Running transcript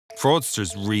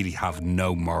Fraudsters really have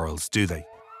no morals, do they?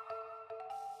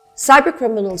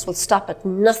 Cybercriminals will stop at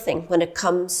nothing when it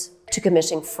comes to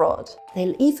committing fraud.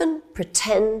 They'll even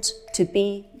pretend to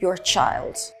be your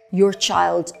child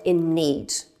in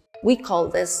need. We call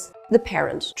this the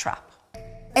parent trap.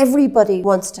 Everybody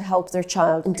wants to help their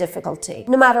child in difficulty,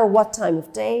 no matter what time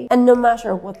of day and no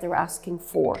matter what they're asking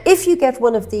for. If you get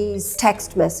one of these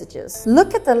text messages,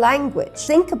 look at the language.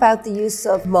 Think about the use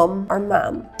of mum or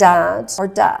mam, dad or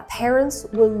dad. Parents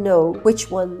will know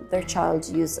which one their child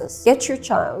uses. Get your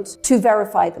child to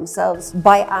verify themselves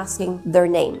by asking their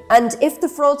name. And if the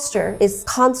fraudster is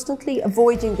constantly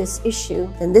avoiding this issue,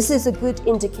 then this is a good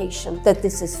indication that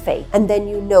this is fake, and then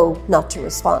you know not to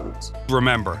respond.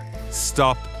 Remember,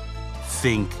 stop,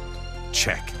 think,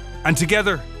 check. And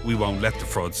together, we won't let the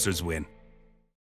fraudsters win.